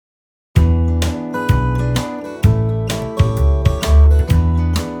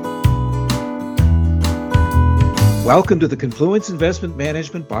Welcome to the Confluence Investment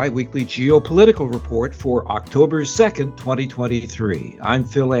Management Biweekly Geopolitical Report for October 2nd, 2023. I'm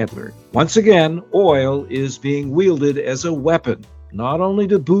Phil Adler. Once again, oil is being wielded as a weapon, not only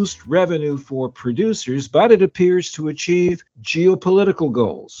to boost revenue for producers, but it appears to achieve geopolitical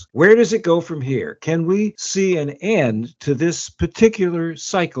goals. Where does it go from here? Can we see an end to this particular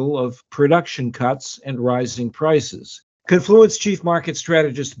cycle of production cuts and rising prices? Confluence Chief Market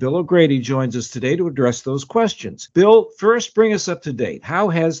Strategist Bill O'Grady joins us today to address those questions. Bill, first bring us up to date. How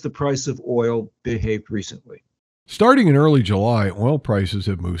has the price of oil behaved recently? Starting in early July, oil prices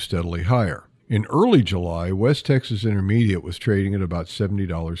have moved steadily higher. In early July, West Texas Intermediate was trading at about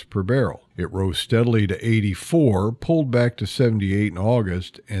 $70 per barrel. It rose steadily to $84, pulled back to $78 in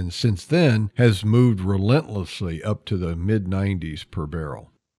August, and since then has moved relentlessly up to the mid-90s per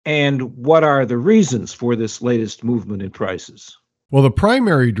barrel. And what are the reasons for this latest movement in prices? Well, the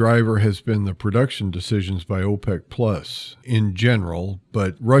primary driver has been the production decisions by OPEC Plus in general,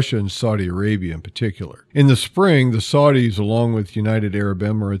 but Russia and Saudi Arabia in particular. In the spring, the Saudis, along with United Arab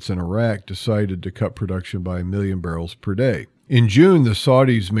Emirates and Iraq, decided to cut production by 1 million barrels per day. In June, the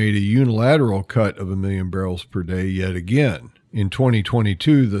Saudis made a unilateral cut of 1 million barrels per day yet again. In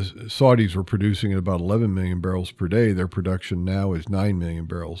 2022, the Saudis were producing at about 11 million barrels per day. Their production now is 9 million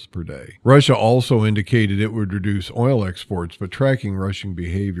barrels per day. Russia also indicated it would reduce oil exports, but tracking Russian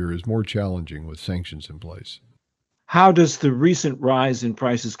behavior is more challenging with sanctions in place. How does the recent rise in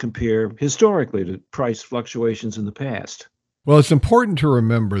prices compare historically to price fluctuations in the past? Well, it's important to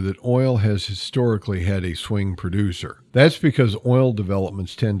remember that oil has historically had a swing producer. That's because oil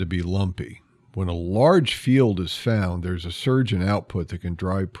developments tend to be lumpy. When a large field is found, there's a surge in output that can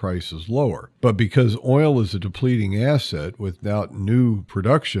drive prices lower. But because oil is a depleting asset, without new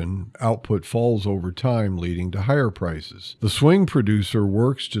production, output falls over time, leading to higher prices. The swing producer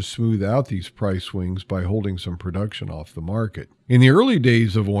works to smooth out these price swings by holding some production off the market. In the early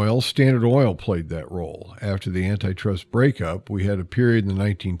days of oil, Standard Oil played that role. After the antitrust breakup, we had a period in the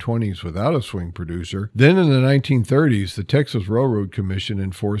 1920s without a swing producer. Then in the 1930s, the Texas Railroad Commission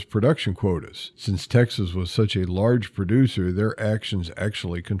enforced production quotas. Since Texas was such a large producer, their actions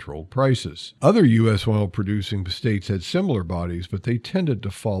actually controlled prices. Other U.S. oil-producing states had similar bodies, but they tended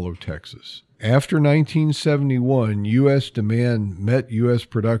to follow Texas. After 1971, U.S. demand met U.S.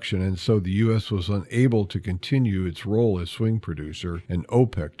 production, and so the U.S. was unable to continue its role as swing producer, and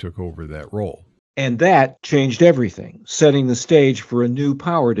OPEC took over that role. And that changed everything, setting the stage for a new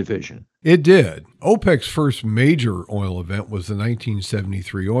power division. It did. OPEC's first major oil event was the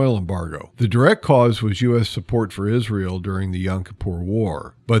 1973 oil embargo. The direct cause was U.S. support for Israel during the Yom Kippur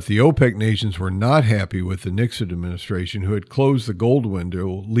War. But the OPEC nations were not happy with the Nixon administration, who had closed the gold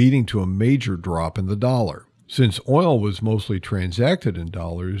window, leading to a major drop in the dollar. Since oil was mostly transacted in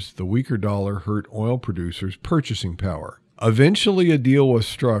dollars, the weaker dollar hurt oil producers' purchasing power. Eventually, a deal was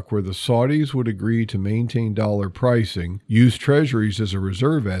struck where the Saudis would agree to maintain dollar pricing, use treasuries as a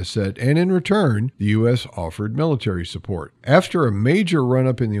reserve asset, and in return, the U.S. offered military support. After a major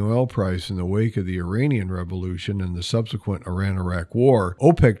run-up in the oil price in the wake of the Iranian Revolution and the subsequent Iran-Iraq War,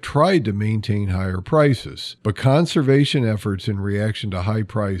 OPEC tried to maintain higher prices. But conservation efforts in reaction to high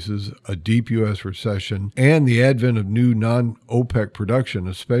prices, a deep U.S. recession, and the advent of new non-OPEC production,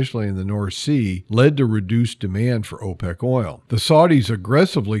 especially in the North Sea, led to reduced demand for OPEC oil. The Saudis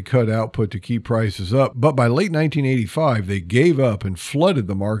aggressively cut output to keep prices up, but by late 1985, they gave up and flooded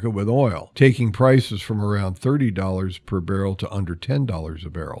the market with oil, taking prices from around $30 per barrel to under $10 a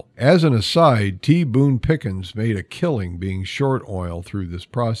barrel. As an aside, T. Boone Pickens made a killing being short oil through this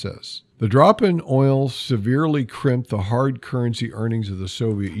process. The drop in oil severely crimped the hard currency earnings of the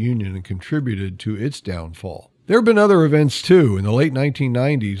Soviet Union and contributed to its downfall. There have been other events, too. In the late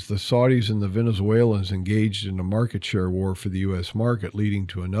 1990s, the Saudis and the Venezuelans engaged in a market share war for the U.S. market, leading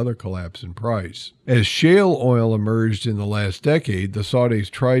to another collapse in price. As shale oil emerged in the last decade, the Saudis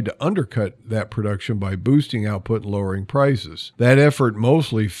tried to undercut that production by boosting output and lowering prices. That effort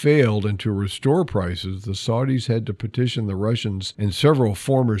mostly failed, and to restore prices, the Saudis had to petition the Russians and several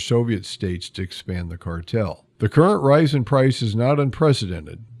former Soviet states to expand the cartel. The current rise in price is not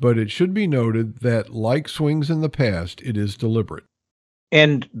unprecedented, but it should be noted that, like swings in the past, it is deliberate.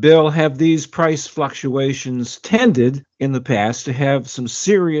 And, Bill, have these price fluctuations tended in the past to have some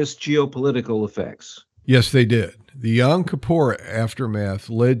serious geopolitical effects? Yes, they did. The Yom Kippur aftermath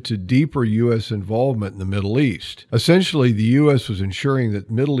led to deeper U.S. involvement in the Middle East. Essentially, the U.S. was ensuring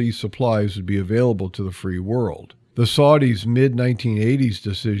that Middle East supplies would be available to the free world. The Saudis' mid-1980s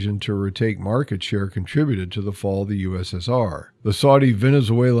decision to retake market share contributed to the fall of the USSR. The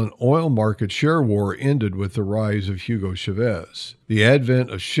Saudi-Venezuelan oil market share war ended with the rise of Hugo Chavez. The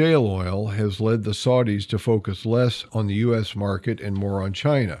advent of shale oil has led the Saudis to focus less on the U.S. market and more on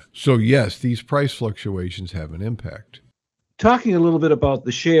China. So yes, these price fluctuations have an impact. Talking a little bit about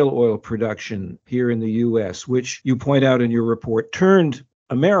the shale oil production here in the U.S., which you point out in your report, turned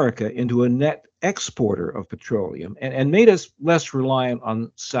America into a net exporter of petroleum and made us less reliant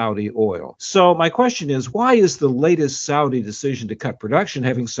on Saudi oil. So my question is, why is the latest Saudi decision to cut production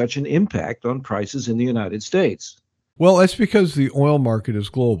having such an impact on prices in the United States? Well, that's because the oil market is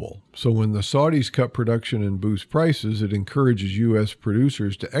global. So when the Saudis cut production and boost prices, it encourages U.S.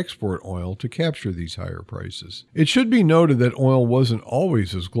 producers to export oil to capture these higher prices. It should be noted that oil wasn't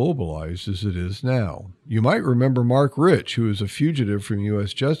always as globalized as it is now. You might remember Mark Rich, who was a fugitive from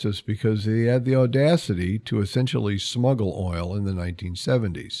U.S. justice because he had the audacity to essentially smuggle oil in the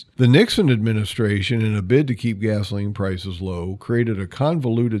 1970s. The Nixon administration, in a bid to keep gasoline prices low, created a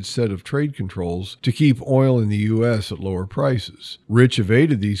convoluted set of trade controls to keep oil in the U.S. at lower prices. Rich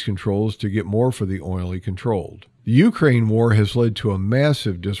evaded these controls to get more for the oil he controlled. The Ukraine war has led to a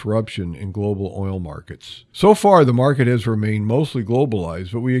massive disruption in global oil markets. So far, the market has remained mostly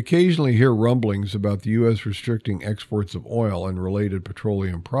globalized, but we occasionally hear rumblings about the U.S. restricting exports of oil and related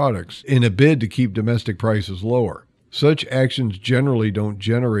petroleum products in a bid to keep domestic prices lower. Such actions generally don't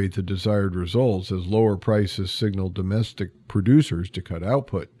generate the desired results, as lower prices signal domestic producers to cut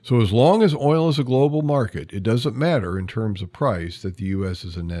output. So as long as oil is a global market, it doesn't matter in terms of price that the U.S.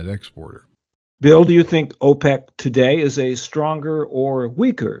 is a net exporter. Bill, do you think OPEC today is a stronger or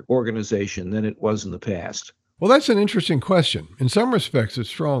weaker organization than it was in the past? Well, that's an interesting question. In some respects, it's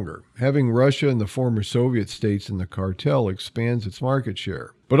stronger. Having Russia and the former Soviet states in the cartel expands its market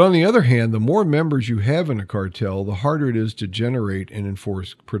share. But on the other hand, the more members you have in a cartel, the harder it is to generate and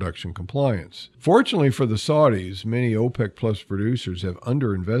enforce production compliance. Fortunately for the Saudis, many OPEC Plus producers have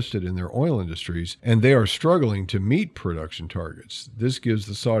underinvested in their oil industries, and they are struggling to meet production targets. This gives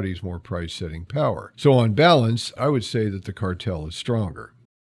the Saudis more price-setting power. So on balance, I would say that the cartel is stronger.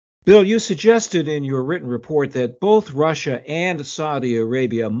 Bill, you suggested in your written report that both Russia and Saudi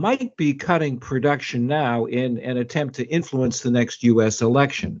Arabia might be cutting production now in an attempt to influence the next U.S.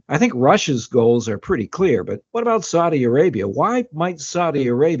 election. I think Russia's goals are pretty clear, but what about Saudi Arabia? Why might Saudi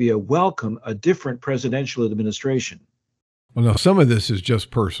Arabia welcome a different presidential administration? Well, now, some of this is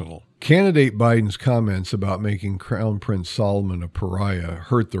just personal. Candidate Biden's comments about making Crown Prince Solomon a pariah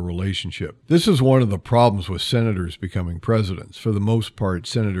hurt the relationship. This is one of the problems with senators becoming presidents. For the most part,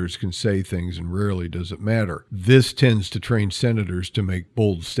 senators can say things and rarely does it matter. This tends to train senators to make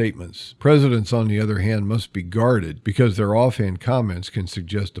bold statements. Presidents, on the other hand, must be guarded because their offhand comments can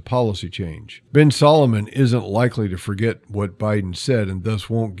suggest a policy change. Ben Solomon isn't likely to forget what Biden said and thus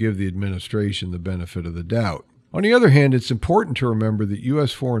won't give the administration the benefit of the doubt. On the other hand, it's important to remember that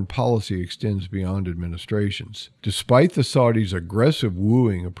U.S. foreign policy extends beyond administrations. Despite the Saudis' aggressive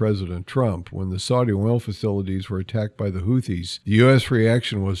wooing of President Trump, when the Saudi oil facilities were attacked by the Houthis, the U.S.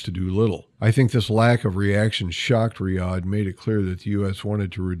 reaction was to do little. I think this lack of reaction shocked Riyadh, made it clear that the U.S.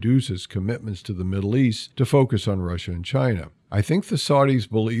 wanted to reduce its commitments to the Middle East to focus on Russia and China. I think the Saudis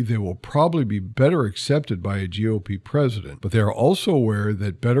believe they will probably be better accepted by a GOP president, but they are also aware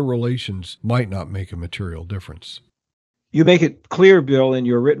that better relations might not make a material difference. You make it clear, Bill, in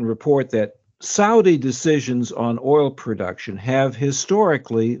your written report that Saudi decisions on oil production have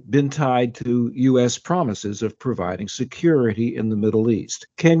historically been tied to U.S. promises of providing security in the Middle East.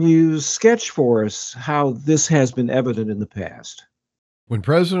 Can you sketch for us how this has been evident in the past? When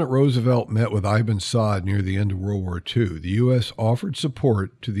President Roosevelt met with Ibn Saud near the end of World War II, the U.S. offered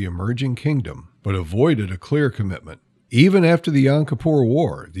support to the emerging kingdom, but avoided a clear commitment. Even after the Yom Kippur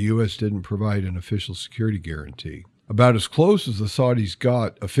War, the U.S. didn't provide an official security guarantee. About as close as the Saudis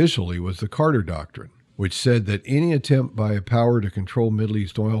got officially was the Carter Doctrine, which said that any attempt by a power to control Middle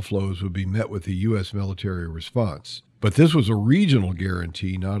East oil flows would be met with a U.S. military response. But this was a regional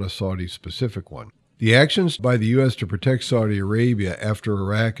guarantee, not a Saudi-specific one. The actions by the U.S. to protect Saudi Arabia after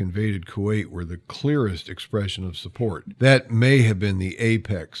Iraq invaded Kuwait were the clearest expression of support. That may have been the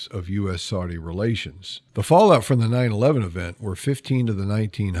apex of U.S.-Saudi relations. The fallout from the 9/11 event, where 15 of the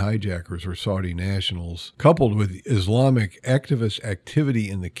 19 hijackers were Saudi nationals, coupled with Islamic activist activity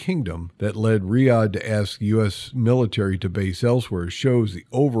in the kingdom that led Riyadh to ask the U.S. military to base elsewhere, shows the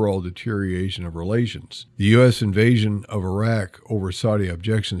overall deterioration of relations. The U.S. invasion of Iraq over Saudi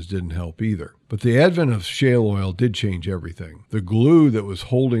objections didn't help either. But the advent of shale oil did change everything. The glue that was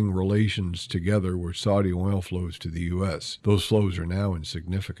holding relations together were Saudi oil flows to the U.S. Those flows are now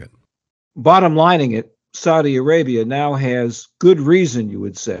insignificant. Bottom lining it, Saudi Arabia now has good reason, you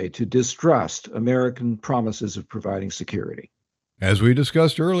would say, to distrust American promises of providing security. As we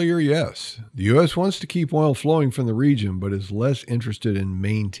discussed earlier, yes, the U.S. wants to keep oil flowing from the region, but is less interested in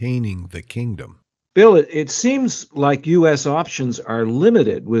maintaining the kingdom. Bill, it seems like U.S. options are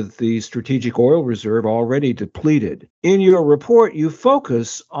limited with the strategic oil reserve already depleted. In your report, you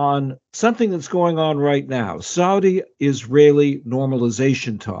focus on something that's going on right now, Saudi-Israeli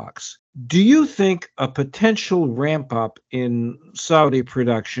normalization talks. Do you think a potential ramp up in Saudi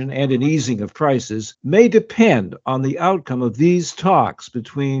production and an easing of prices may depend on the outcome of these talks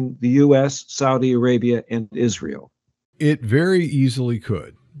between the U.S., Saudi Arabia, and Israel? It very easily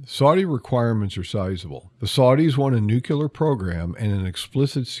could. Saudi requirements are sizable. The Saudis want a nuclear program and an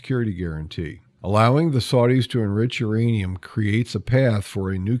explicit security guarantee. Allowing the Saudis to enrich uranium creates a path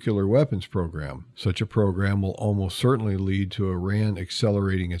for a nuclear weapons program. Such a program will almost certainly lead to Iran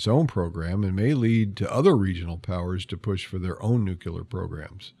accelerating its own program and may lead to other regional powers to push for their own nuclear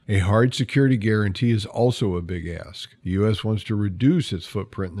programs. A hard security guarantee is also a big ask. The U.S. wants to reduce its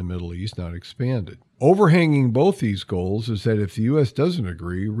footprint in the Middle East, not expand it. Overhanging both these goals is that if the U.S. doesn't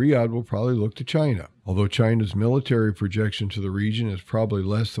agree, Riyadh will probably look to China. Although China's military projection to the region is probably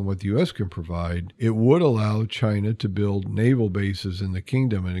less than what the U.S. can provide, it would allow China to build naval bases in the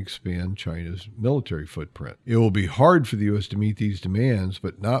kingdom and expand China's military footprint. It will be hard for the U.S. to meet these demands,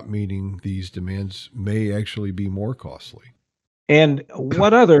 but not meeting these demands may actually be more costly. And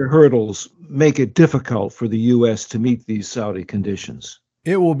what other hurdles make it difficult for the U.S. to meet these Saudi conditions?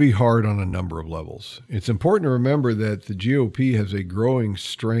 It will be hard on a number of levels. It's important to remember that the GOP has a growing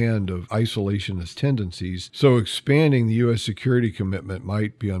strand of isolationist tendencies, so expanding the U.S. security commitment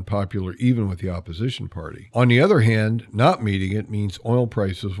might be unpopular even with the opposition party. On the other hand, not meeting it means oil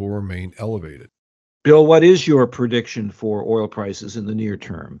prices will remain elevated. Bill, what is your prediction for oil prices in the near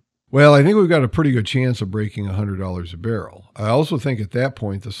term? Well, I think we've got a pretty good chance of breaking $100 a barrel. I also think at that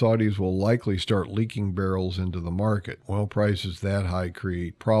point, the Saudis will likely start leaking barrels into the market. Oil prices that high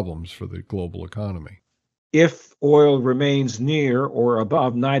create problems for the global economy. If oil remains near or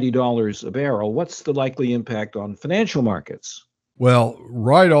above $90 a barrel, what's the likely impact on financial markets? Well,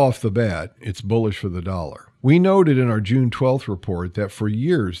 right off the bat, it's bullish for the dollar. We noted in our June 12th report that for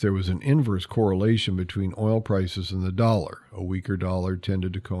years there was an inverse correlation between oil prices and the dollar. A weaker dollar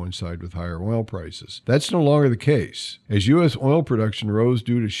tended to coincide with higher oil prices. That's no longer the case. As U.S. oil production rose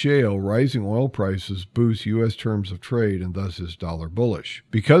due to shale, rising oil prices boost U.S. terms of trade and thus is dollar bullish.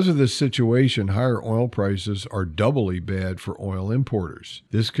 Because of this situation, higher oil prices are doubly bad for oil importers.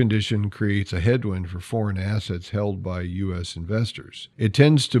 This condition creates a headwind for foreign assets held by U.S. investors. It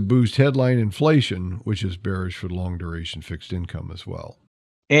tends to boost headline inflation, which is bearish for long-duration fixed income as well.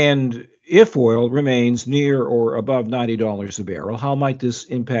 And if oil remains near or above $90 a barrel, how might this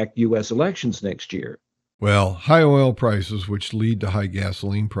impact U.S. elections next year? Well, high oil prices, which lead to high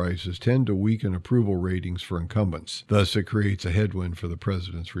gasoline prices, tend to weaken approval ratings for incumbents. Thus, it creates a headwind for the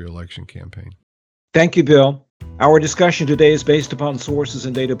president's re-election campaign. Thank you, Bill. Our discussion today is based upon sources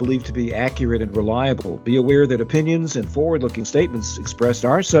and data believed to be accurate and reliable. Be aware that opinions and forward-looking statements expressed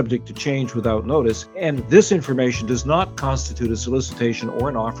are subject to change without notice, and this information does not constitute a solicitation or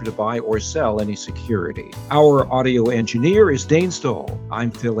an offer to buy or sell any security. Our audio engineer is Dane Stoll.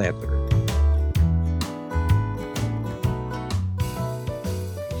 I'm Phil Adler.